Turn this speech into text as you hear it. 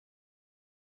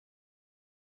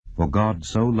For God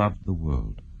so loved the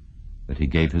world, that he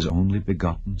gave his only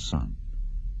begotten Son,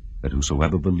 that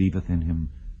whosoever believeth in him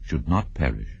should not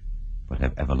perish, but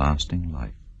have everlasting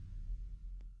life.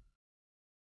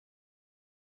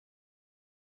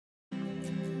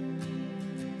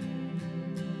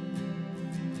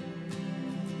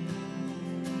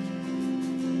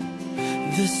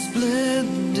 The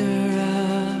splendor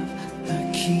of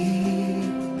the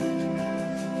King,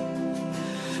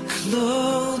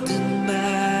 clothed in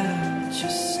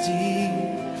majesty,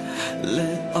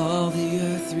 let all the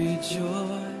earth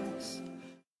rejoice.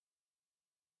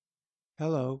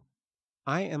 Hello,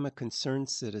 I am a concerned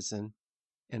citizen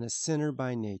and a sinner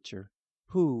by nature,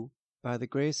 who, by the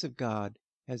grace of God,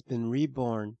 has been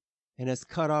reborn and has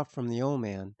cut off from the old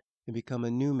man and become a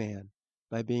new man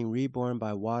by being reborn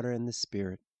by water and the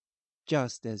Spirit,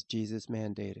 just as Jesus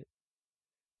mandated.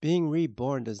 Being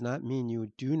reborn does not mean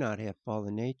you do not have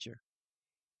fallen nature.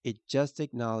 It just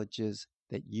acknowledges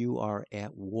that you are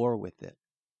at war with it.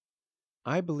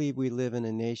 I believe we live in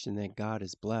a nation that God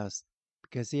has blessed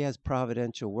because he has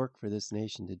providential work for this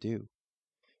nation to do.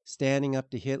 Standing up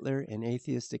to Hitler and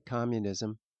atheistic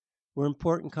communism were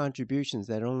important contributions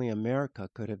that only America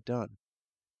could have done.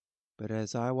 But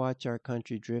as I watch our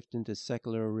country drift into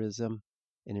secularism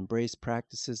and embrace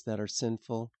practices that are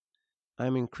sinful,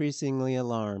 I'm increasingly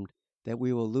alarmed that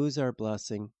we will lose our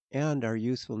blessing and our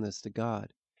usefulness to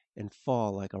God and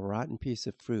fall like a rotten piece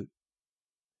of fruit.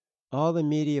 All the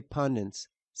media pundits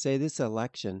say this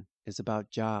election is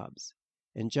about jobs,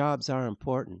 and jobs are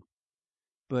important.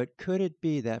 But could it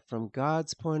be that from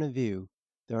God's point of view,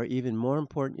 there are even more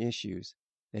important issues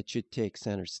that should take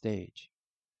center stage?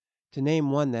 To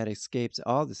name one that escapes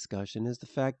all discussion is the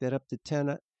fact that up to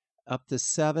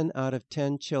 7 out of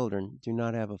 10 children do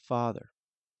not have a father.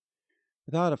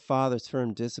 Without a father's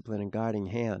firm discipline and guiding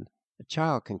hand, a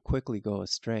child can quickly go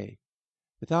astray.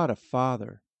 Without a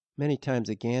father, many times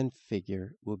a GAN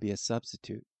figure will be a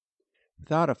substitute.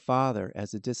 Without a father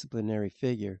as a disciplinary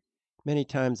figure, many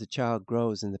times a child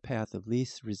grows in the path of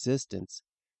least resistance,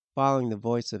 following the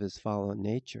voice of his fallen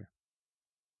nature.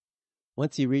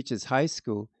 Once he reaches high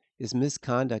school, his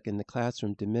misconduct in the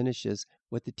classroom diminishes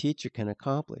what the teacher can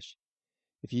accomplish.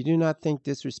 If you do not think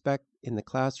disrespect in the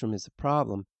classroom is a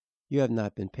problem, you have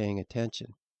not been paying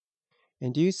attention.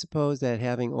 And do you suppose that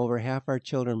having over half our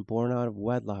children born out of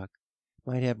wedlock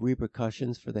might have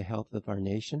repercussions for the health of our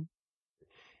nation?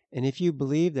 And if you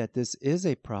believe that this is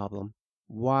a problem,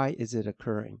 why is it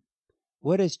occurring?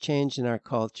 What has changed in our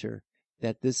culture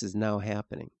that this is now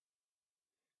happening?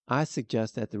 I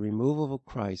suggest that the removal of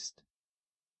Christ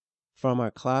from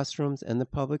our classrooms and the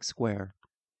public square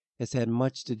has had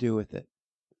much to do with it.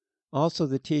 Also,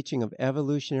 the teaching of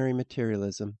evolutionary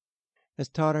materialism has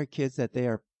taught our kids that they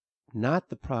are not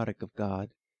the product of God,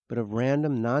 but of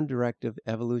random, non-directive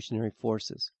evolutionary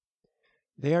forces.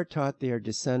 They are taught they are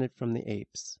descended from the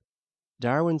apes.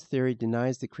 Darwin's theory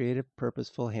denies the creative,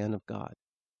 purposeful hand of God.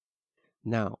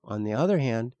 Now, on the other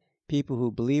hand, people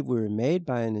who believe we were made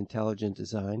by an intelligent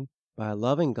design, by a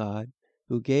loving God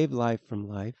who gave life from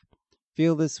life,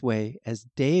 feel this way, as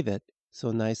David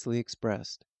so nicely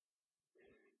expressed.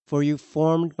 For you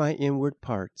formed my inward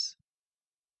parts.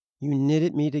 You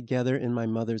knitted me together in my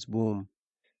mother's womb.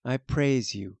 I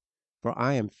praise you, for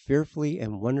I am fearfully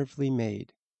and wonderfully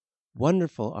made.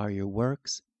 Wonderful are your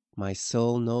works. My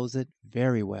soul knows it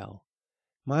very well.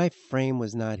 My frame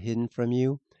was not hidden from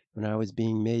you when I was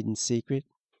being made in secret,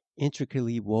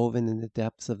 intricately woven in the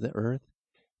depths of the earth.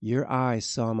 Your eyes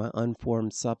saw my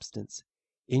unformed substance.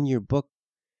 In your book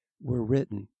were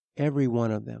written, every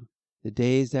one of them, the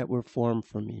days that were formed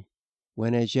for me,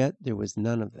 when as yet there was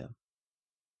none of them.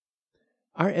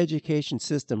 Our education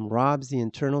system robs the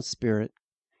internal spirit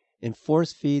and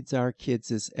force feeds our kids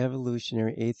this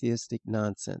evolutionary atheistic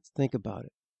nonsense. Think about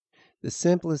it. The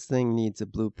simplest thing needs a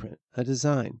blueprint, a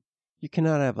design. You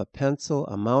cannot have a pencil,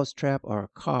 a mousetrap, or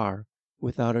a car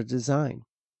without a design.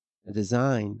 A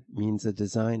design means a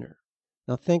designer.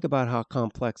 Now think about how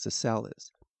complex a cell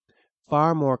is.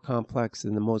 Far more complex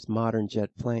than the most modern jet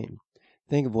plane.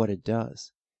 Think of what it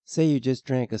does. Say you just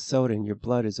drank a soda and your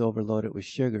blood is overloaded with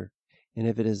sugar, and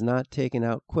if it is not taken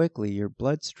out quickly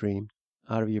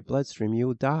out of your bloodstream, you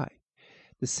will die.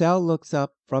 The cell looks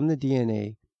up from the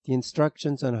DNA the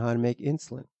instructions on how to make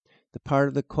insulin. The part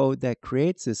of the code that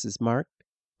creates this is marked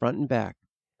front and back.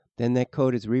 Then that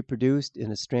code is reproduced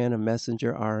in a strand of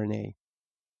messenger RNA.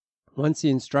 Once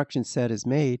the instruction set is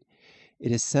made,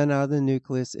 it is sent out of the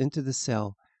nucleus into the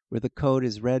cell, where the code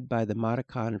is read by the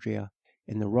mitochondria,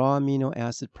 and the raw amino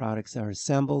acid products are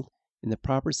assembled in the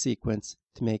proper sequence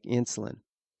to make insulin.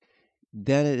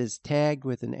 Then it is tagged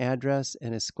with an address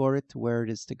and escorted to where it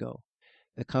is to go.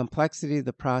 The complexity of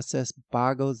the process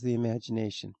boggles the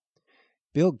imagination.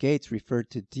 Bill Gates referred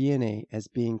to DNA as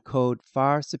being code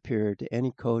far superior to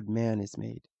any code man has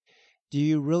made. Do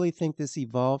you really think this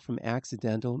evolved from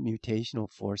accidental mutational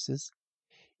forces?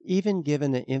 Even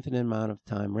given an infinite amount of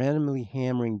time, randomly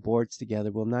hammering boards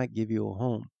together will not give you a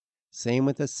home. Same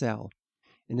with a cell.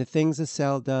 And the things a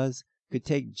cell does could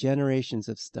take generations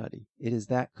of study. It is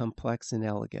that complex and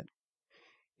elegant.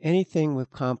 Anything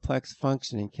with complex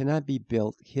functioning cannot be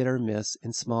built hit or miss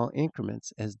in small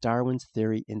increments, as Darwin's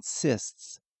theory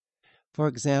insists. For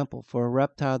example, for a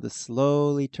reptile to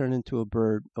slowly turn into a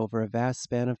bird over a vast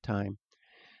span of time,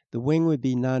 the wing would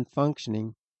be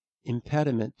non-functioning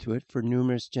impediment to it for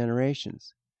numerous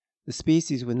generations. The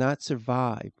species would not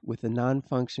survive with a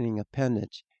non-functioning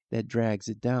appendage that drags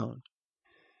it down.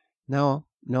 No,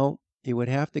 it would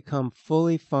have to come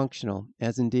fully functional,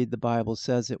 as indeed the Bible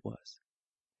says it was.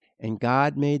 And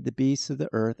God made the beasts of the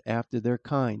earth after their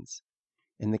kinds,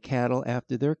 and the cattle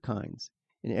after their kinds,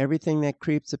 and everything that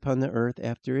creeps upon the earth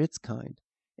after its kind.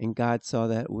 And God saw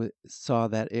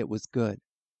that it was good.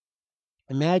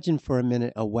 Imagine for a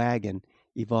minute a wagon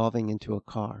evolving into a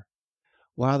car.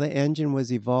 While the engine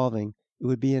was evolving, it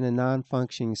would be in a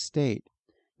non-functioning state.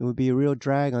 It would be a real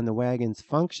drag on the wagon's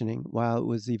functioning while it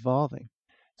was evolving,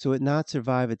 so it would not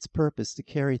survive its purpose to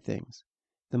carry things.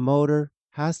 The motor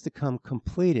has to come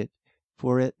completed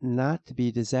for it not to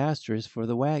be disastrous for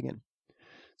the wagon.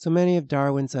 So many of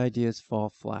Darwin's ideas fall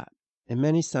flat, and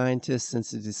many scientists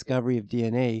since the discovery of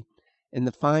DNA and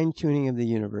the fine-tuning of the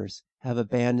universe have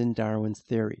abandoned Darwin's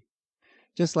theory,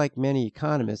 just like many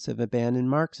economists have abandoned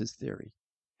Marx's theory.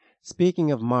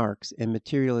 Speaking of Marx and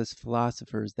materialist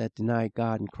philosophers that deny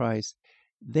God and Christ,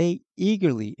 they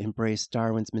eagerly embraced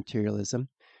Darwin's materialism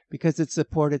because it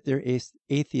supported their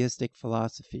atheistic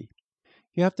philosophy.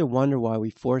 You have to wonder why we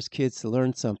force kids to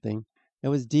learn something that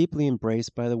was deeply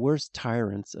embraced by the worst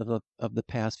tyrants of the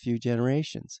past few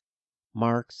generations.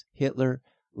 Marx, Hitler,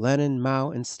 Lenin,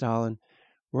 Mao, and Stalin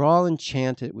were all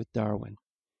enchanted with Darwin.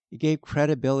 It gave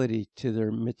credibility to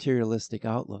their materialistic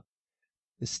outlook.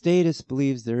 The statist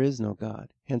believes there is no God,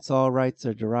 hence all rights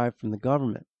are derived from the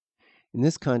government. In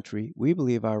this country, we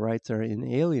believe our rights are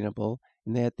inalienable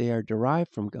and that they are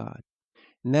derived from God.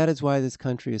 And that is why this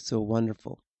country is so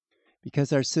wonderful,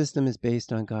 because our system is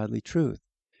based on godly truth.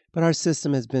 But our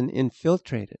system has been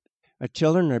infiltrated. Our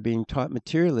children are being taught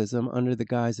materialism under the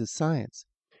guise of science.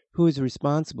 Who is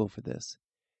responsible for this?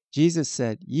 Jesus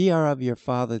said, "Ye are of your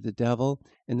father the devil,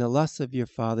 and the lusts of your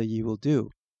father ye will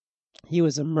do." He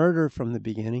was a murderer from the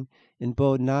beginning, and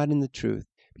abode not in the truth,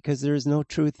 because there is no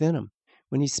truth in him.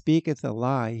 When he speaketh a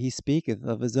lie, he speaketh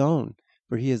of his own,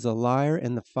 for he is a liar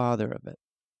and the father of it.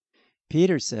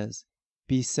 Peter says,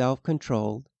 "Be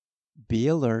self-controlled, be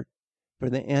alert, for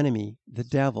the enemy, the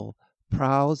devil,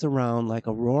 prowls around like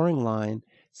a roaring lion,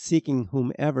 seeking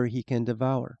whomever he can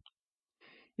devour."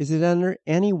 Is it under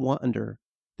any wonder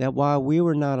that while we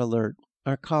were not alert,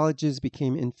 our colleges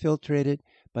became infiltrated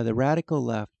by the radical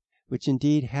left, which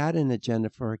indeed had an agenda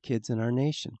for our kids and our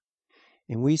nation?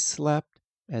 And we slept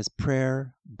as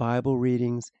prayer, Bible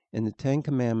readings, and the Ten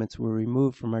Commandments were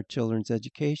removed from our children's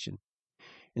education.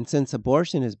 And since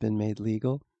abortion has been made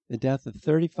legal, the death of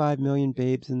 35 million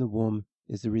babes in the womb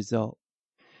is the result.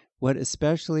 What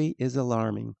especially is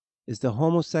alarming is the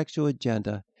homosexual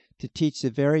agenda to teach the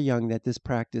very young that this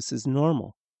practice is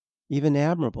normal, even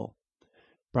admirable.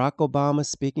 Barack Obama,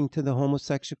 speaking to the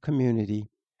homosexual community,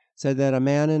 said that a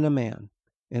man and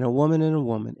a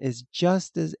woman is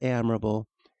just as admirable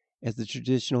as the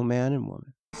traditional man and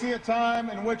woman. We see a time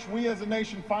in which we as a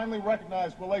nation finally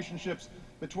recognize relationships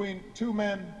between two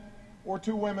men or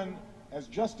two women as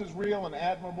just as real and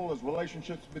admirable as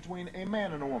relationships between a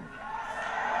man and a woman.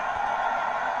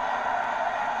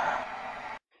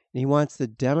 He wants the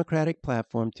Democratic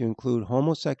platform to include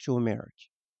homosexual marriage.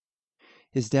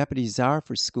 His deputy czar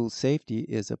for school safety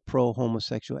is a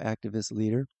pro-homosexual activist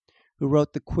leader who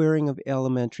wrote The Queering of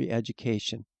Elementary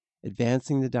Education,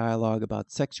 advancing the dialogue about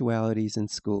sexualities in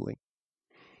schooling.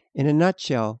 In a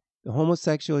nutshell, the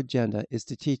homosexual agenda is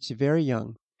to teach the very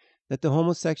young that the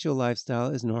homosexual lifestyle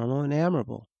is normal and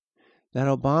admirable. That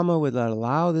Obama would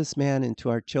allow this man into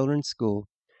our children's school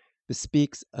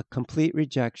bespeaks a complete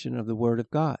rejection of the Word of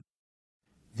God.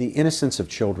 The innocence of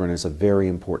children is a very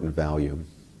important value.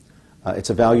 It's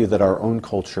a value that our own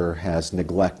culture has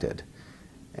neglected,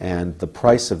 and the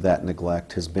price of that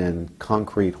neglect has been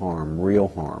concrete harm, real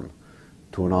harm,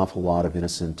 to an awful lot of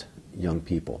innocent young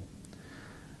people.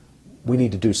 We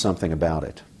need to do something about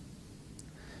it.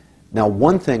 Now,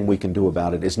 one thing we can do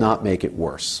about it is not make it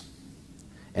worse.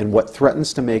 And what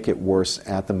threatens to make it worse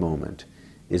at the moment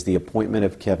is the appointment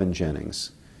of Kevin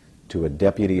Jennings to a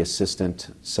deputy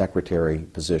assistant secretary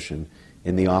position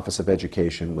in the Office of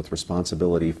Education with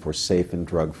responsibility for safe and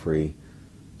drug-free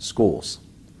schools.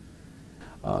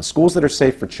 Schools that are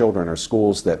safe for children are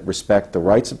schools that respect the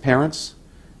rights of parents,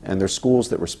 and they're schools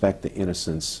that respect the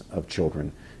innocence of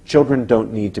children. Children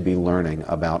don't need to be learning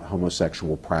about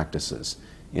homosexual practices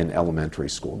in elementary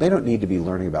school. They don't need to be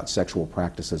learning about sexual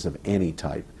practices of any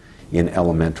type in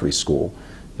elementary school.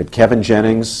 But Kevin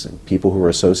Jennings and people who are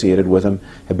associated with him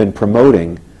have been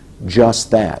promoting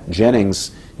just that.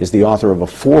 Jennings is the author of a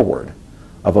foreword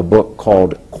of a book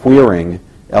called Queering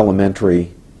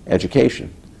Elementary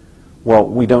Education. Well,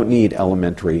 we don't need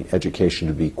elementary education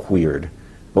to be queered,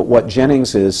 but what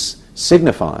Jennings is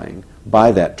signifying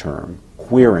by that term,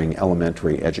 queering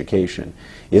elementary education,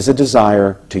 is a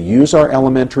desire to use our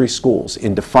elementary schools,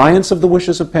 in defiance of the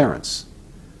wishes of parents,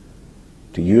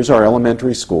 to use our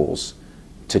elementary schools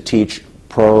to teach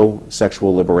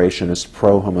pro-sexual liberationist,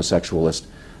 pro-homosexualist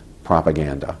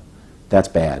propaganda. That's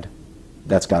bad.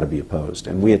 That's got to be opposed.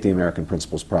 And we at the American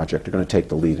Principles Project are going to take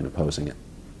the lead in opposing it.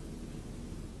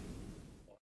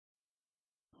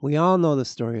 We all know the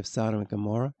story of Sodom and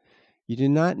Gomorrah. You do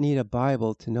not need a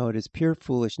Bible to know it is pure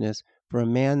foolishness for a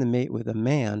man to mate with a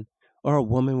man or a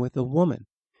woman with a woman.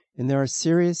 And there are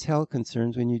serious health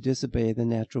concerns when you disobey the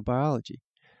natural biology.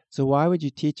 So why would you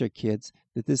teach our kids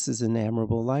that this is an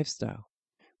admirable lifestyle?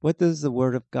 What does the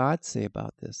Word of God say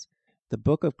about this? The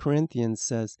book of Corinthians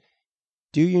says,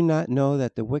 "Do you not know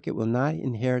that the wicked will not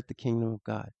inherit the kingdom of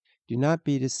God? Do not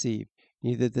be deceived.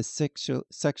 Neither the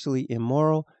sexually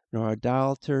immoral, nor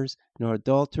idolaters, nor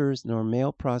adulterers, nor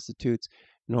male prostitutes,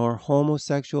 nor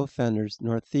homosexual offenders,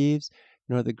 nor thieves,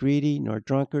 nor the greedy, nor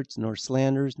drunkards, nor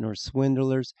slanderers, nor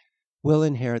swindlers will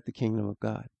inherit the kingdom of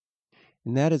God."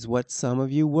 And that is what some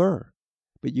of you were.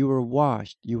 But you were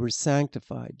washed, you were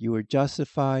sanctified, you were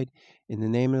justified in the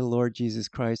name of the Lord Jesus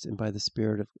Christ and by the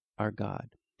Spirit of our God.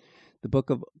 The book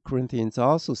of Corinthians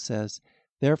also says,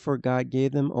 "Therefore God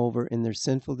gave them over in their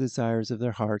sinful desires of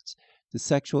their hearts to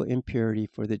sexual impurity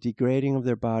for the degrading of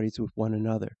their bodies with one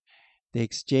another. They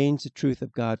exchanged the truth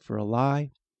of God for a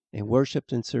lie and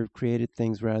worshipped and served created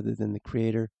things rather than the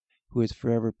Creator, who is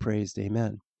forever praised.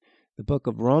 Amen." The book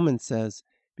of Romans says,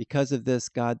 "Because of this,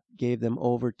 God gave them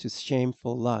over to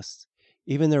shameful lusts.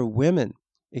 Even their women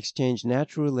exchanged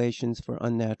natural relations for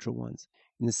unnatural ones.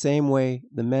 In the same way,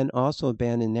 the men also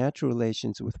abandoned natural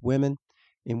relations with women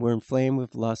and were inflamed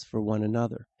with lust for one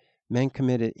another. Men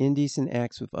committed indecent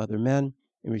acts with other men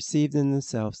and received in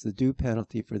themselves the due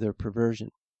penalty for their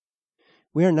perversion."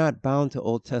 We are not bound to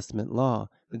Old Testament law,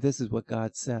 but this is what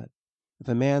God said. "If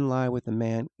a man lie with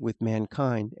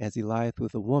mankind, as he lieth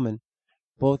with a woman,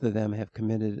 both of them have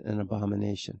committed an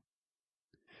abomination."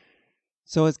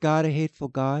 So is God a hateful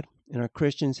God, and are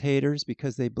Christians haters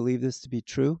because they believe this to be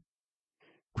true?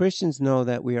 Christians know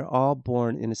that we are all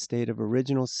born in a state of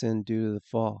original sin due to the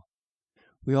fall.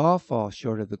 We all fall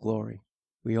short of the glory.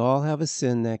 We all have a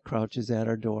sin that crouches at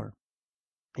our door.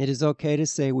 It is okay to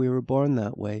say we were born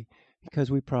that way,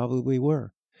 because we probably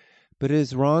were. But it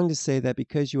is wrong to say that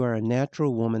because you are a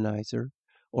natural womanizer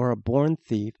or a born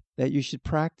thief, that you should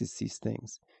practice these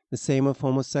things. The same with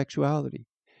homosexuality.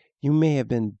 You may have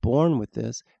been born with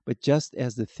this, but just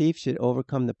as the thief should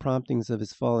overcome the promptings of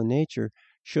his fallen nature,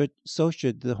 so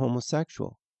should the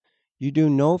homosexual. You do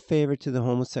no favor to the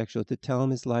homosexual to tell him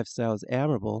his lifestyle is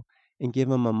admirable and give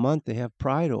him a month to have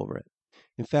pride over it.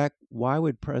 In fact, why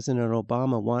would President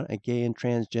Obama want a gay and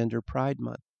transgender pride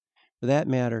month? For that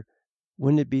matter,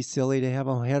 wouldn't it be silly to have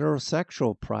a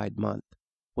heterosexual pride month?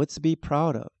 What's to be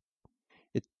proud of?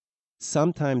 It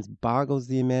sometimes boggles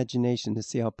the imagination to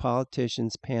see how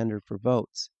politicians pander for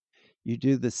votes. You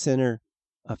do the sinner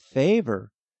a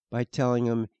favor by telling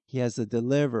him he has a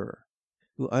deliverer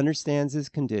who understands his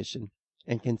condition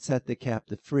and can set the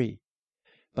captive free.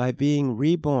 By being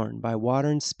reborn by water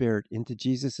and spirit into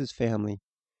Jesus' family,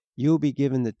 you will be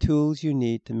given the tools you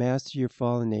need to master your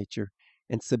fallen nature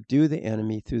and subdue the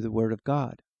enemy through the Word of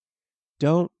God.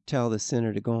 Don't tell the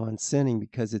sinner to go on sinning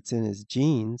because it's in his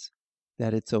genes,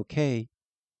 that it's okay.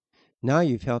 Now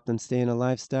you've helped him stay in a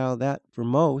lifestyle that, for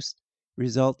most,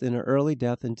 result in an early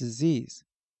death and disease.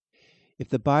 If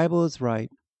the Bible is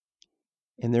right,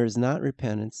 and there is not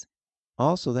repentance,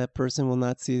 also that person will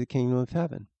not see the kingdom of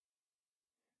heaven.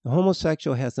 The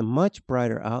homosexual has a much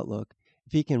brighter outlook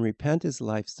if he can repent his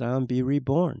lifestyle and be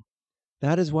reborn.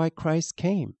 That is why Christ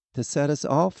came, to set us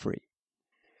all free.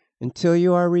 Until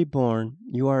you are reborn,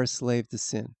 you are a slave to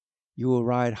sin. You will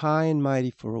ride high and mighty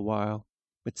for a while,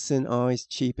 but sin always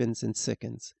cheapens and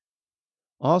sickens.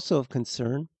 Also of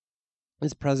concern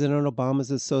is President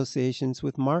Obama's associations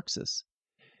with Marxists.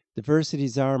 Diversity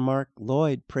czar Mark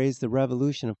Lloyd praised the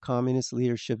revolution of communist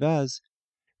leader Chavez,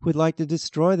 who would like to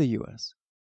destroy the U.S.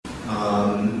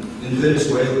 In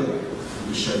Venezuela,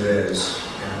 Chavez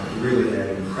really had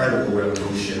an incredible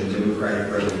revolution,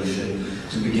 democratic revolution,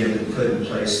 to begin to put in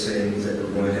place things that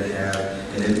were going to have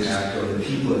an impact on the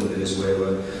people in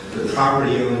Venezuela. The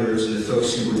property owners and the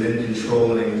folks who were then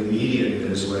controlling the media in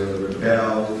Venezuela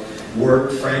rebelled,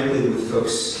 worked frankly with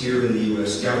folks here in the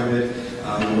U.S. government,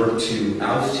 worked to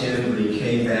oust him, but he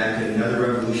came back in another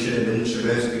revolution, and then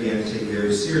Chavez began to take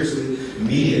very seriously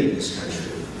media in this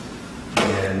country.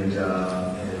 And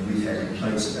we've had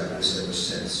complaints about this ever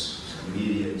since,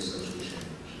 media and social change.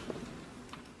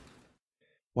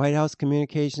 White House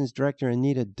Communications Director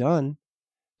Anita Dunn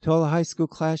told a high school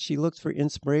class she looked for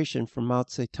inspiration from Mao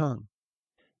Zedong.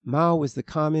 Mao was the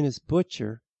communist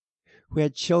butcher who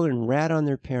had children rat on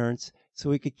their parents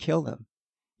so he could kill them.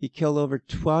 He killed over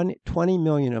 20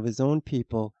 million of his own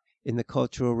people in the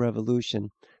Cultural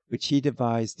Revolution, which he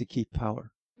devised to keep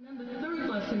power. And then the third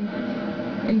lesson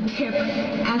and tip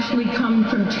actually come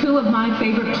from two of my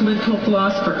favorite political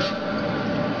philosophers,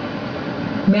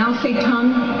 Mao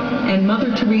Zedong and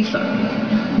Mother Teresa,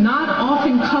 not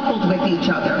often coupled with each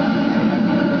other,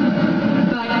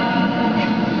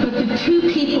 but the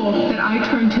two people that I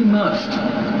turn to most.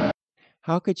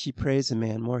 How could she praise a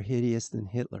man more hideous than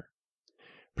Hitler?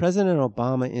 President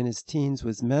Obama in his teens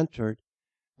was mentored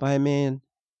by a man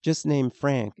just named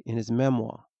Frank in his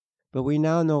memoir, but we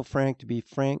now know Frank to be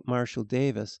Frank Marshall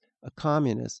Davis, a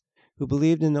communist who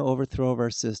believed in the overthrow of our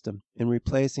system and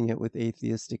replacing it with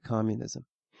atheistic communism.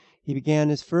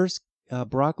 Barack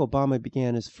Obama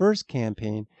began his first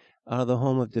campaign out of the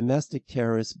home of domestic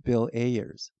terrorist Bill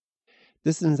Ayers.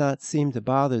 This does not seem to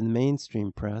bother the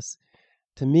mainstream press.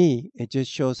 To me, it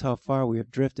just shows how far we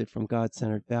have drifted from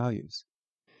God-centered values.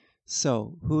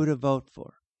 So, who to vote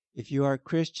for? If you are a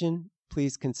Christian,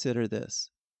 please consider this.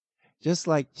 Just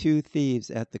like two thieves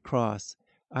at the cross,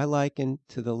 I liken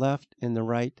to the left and the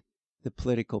right the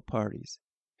political parties.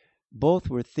 Both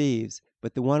were thieves,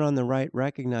 but the one on the right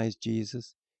recognized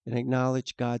Jesus and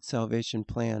acknowledged God's salvation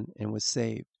plan and was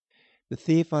saved. The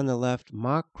thief on the left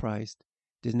mocked Christ,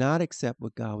 did not accept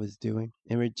what God was doing,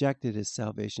 and rejected his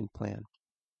salvation plan.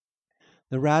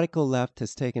 The radical left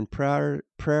has taken prayer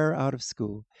out of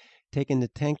school, taken the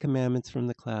Ten Commandments from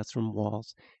the classroom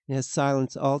walls, and has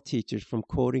silenced all teachers from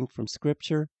quoting from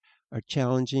Scripture or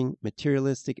challenging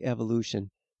materialistic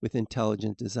evolution with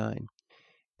intelligent design.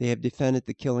 They have defended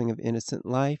the killing of innocent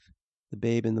life, the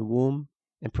babe in the womb,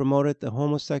 and promoted the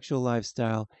homosexual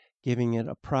lifestyle, giving it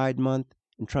a Pride Month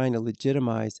and trying to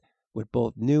legitimize what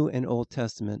both New and Old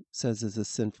Testament says is a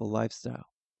sinful lifestyle.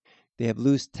 They have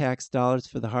loose tax dollars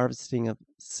for the harvesting of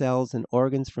cells and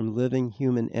organs from living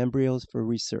human embryos for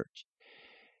research.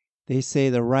 They say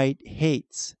the right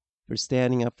hates for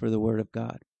standing up for the Word of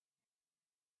God.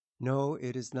 No,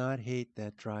 it is not hate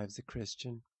that drives a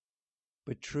Christian,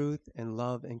 but truth and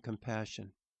love and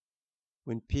compassion.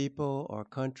 When people or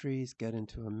countries get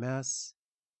into a mess,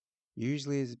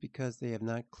 usually it is because they have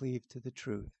not cleaved to the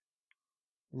truth.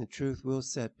 And the truth will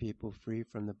set people free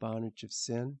from the bondage of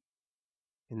sin,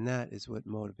 and that is what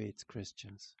motivates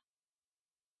Christians.